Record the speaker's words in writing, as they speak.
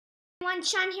everyone,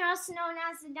 Sean here, also known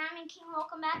as the Diamond King.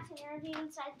 Welcome back to the interview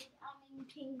inside the Diamond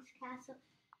King's castle.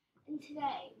 And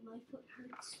today, my foot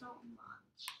hurts so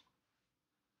much.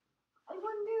 I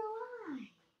wonder why.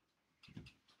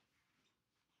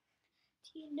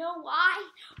 Do you know why?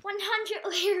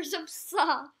 100 layers of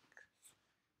socks.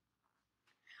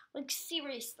 Like,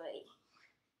 seriously.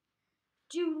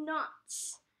 Do not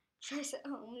stress at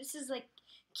home. This is like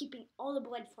keeping all the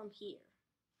blood from here.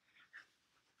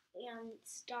 And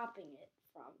stopping it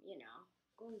from,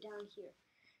 going down here.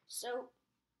 So,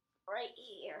 right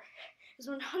here is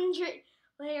 100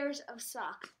 layers of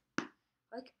socks.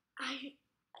 Like,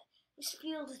 this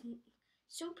feels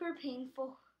super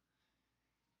painful.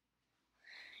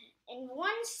 And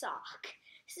one sock,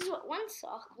 this is what one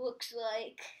sock looks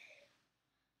like.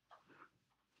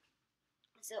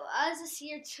 So, I was just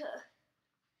here to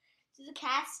do the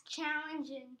cast challenge,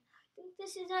 and I think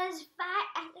this is as fat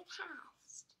as the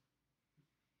cast.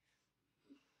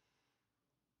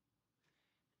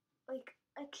 Like,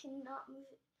 I cannot move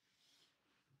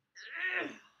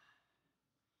it.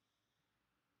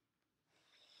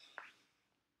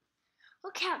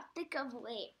 Look how thick of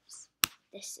layers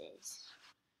this is.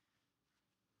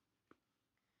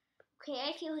 Okay,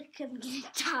 I feel like I'm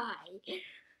gonna die.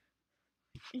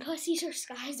 And plus these are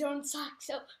Sky Zone socks,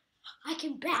 so I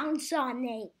can bounce on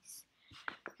these.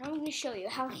 Now I'm gonna show you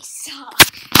how they suck.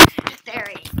 There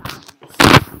it is.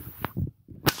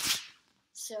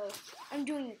 So, I'm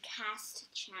doing the cast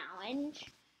challenge.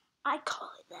 I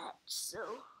call it that,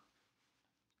 so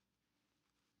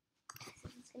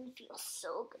it's gonna feel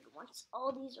so good once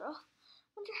all these are off.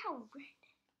 I wonder how red.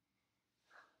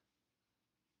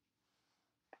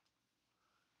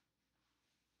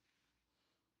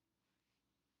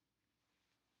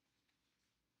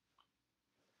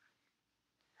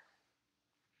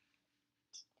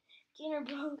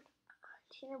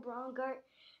 Tina Brongart,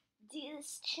 do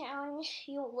this challenge.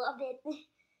 You'll love it.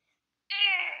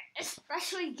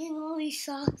 Especially getting all these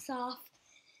socks off.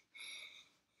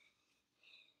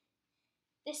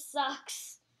 This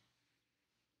sucks.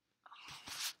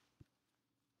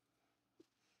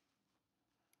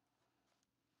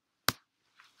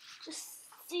 Just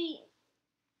see.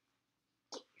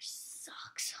 Get your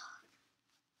socks off.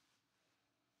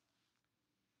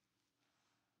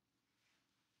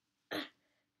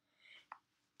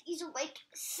 These are like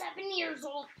 7 years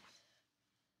old.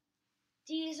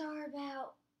 These are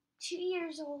about 2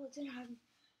 years old, and I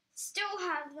still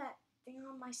have that thing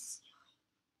on my ceiling.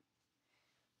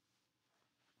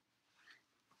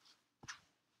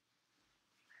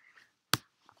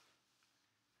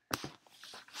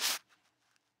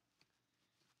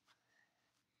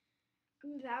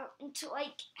 Move out into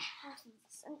like half of the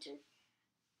center.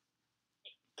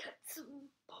 Cut some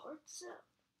parts out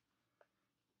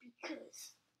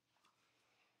because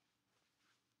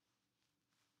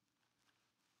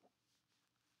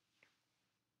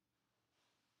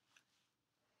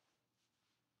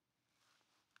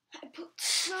I put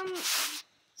some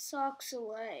socks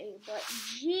away, but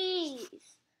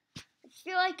jeez, I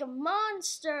feel like a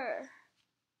monster.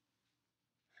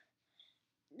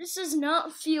 This does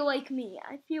not feel like me.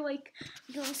 I feel like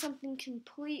I'm doing something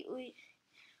completely,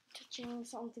 touching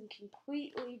something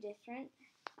completely different.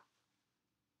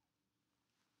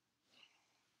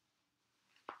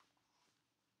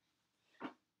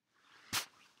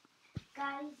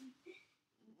 Guys,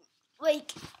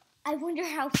 like, I wonder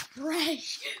how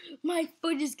fresh my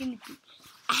foot is gonna be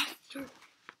after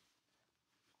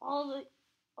all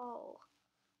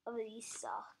of these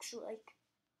socks. Like,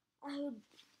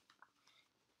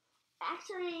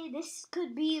 actually, this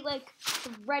could be like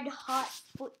the red hot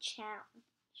foot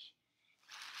challenge.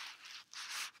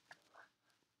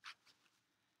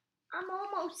 I'm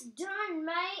almost done,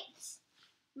 mate.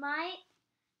 Mate,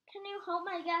 can you hold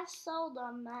my gas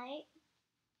soda, mate?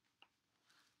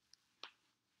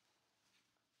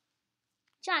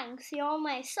 Thanks, you're all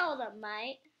my soda,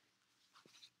 mate.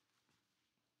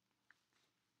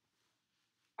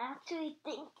 I actually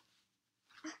think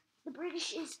the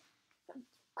British is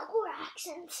cooler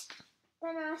accents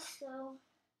than us, so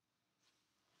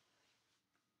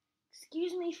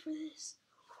excuse me for this.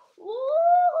 Woo!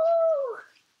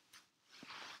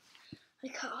 I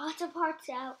cut lots of parts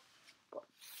out, but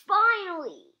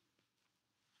finally,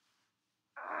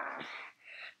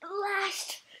 the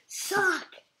last sock.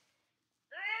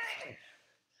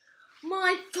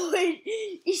 My foot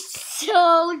is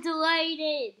so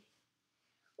delighted.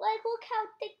 Like, look how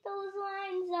thick those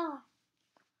lines are.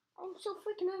 I'm so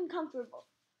freaking uncomfortable.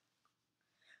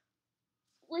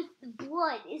 Like, the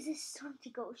blood is just starting to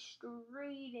go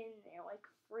straight in there, like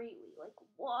freely, like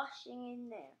washing in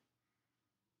there.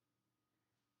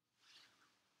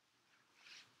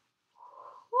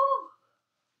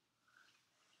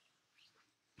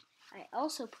 I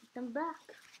also put them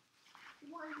back.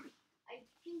 I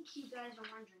think you guys are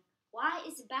wondering, why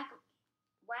is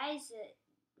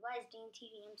Dan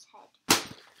TDM's head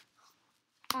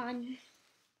on?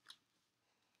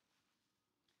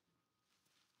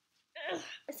 I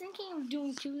was thinking of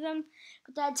doing 2 of them,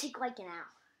 but that'd take like an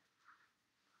hour.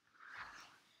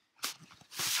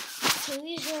 So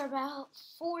these are about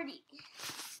 40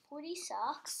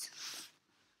 socks.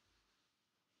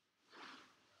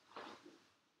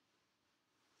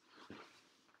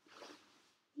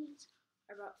 These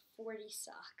are about 40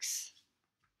 socks.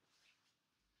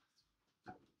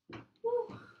 Woo.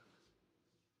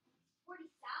 40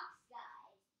 socks,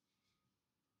 guys.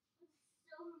 I'm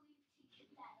so relieved to get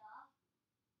that off.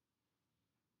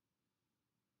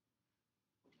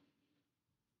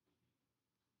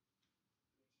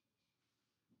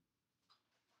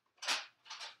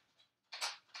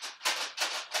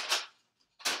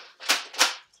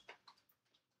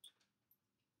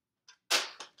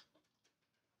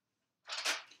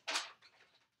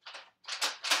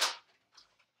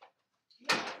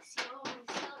 Yes, you only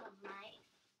sell them, right?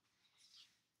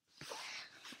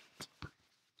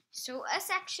 So us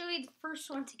actually the first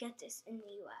one to get this in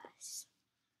the US.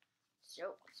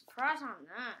 So surprise on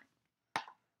that.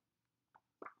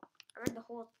 I read the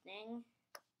whole thing.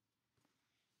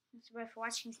 Thanks for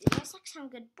watching. See you guys next time.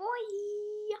 Good boy.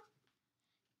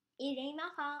 It ain't my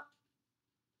fault.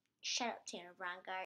 Shut up, Tanner Brown guy.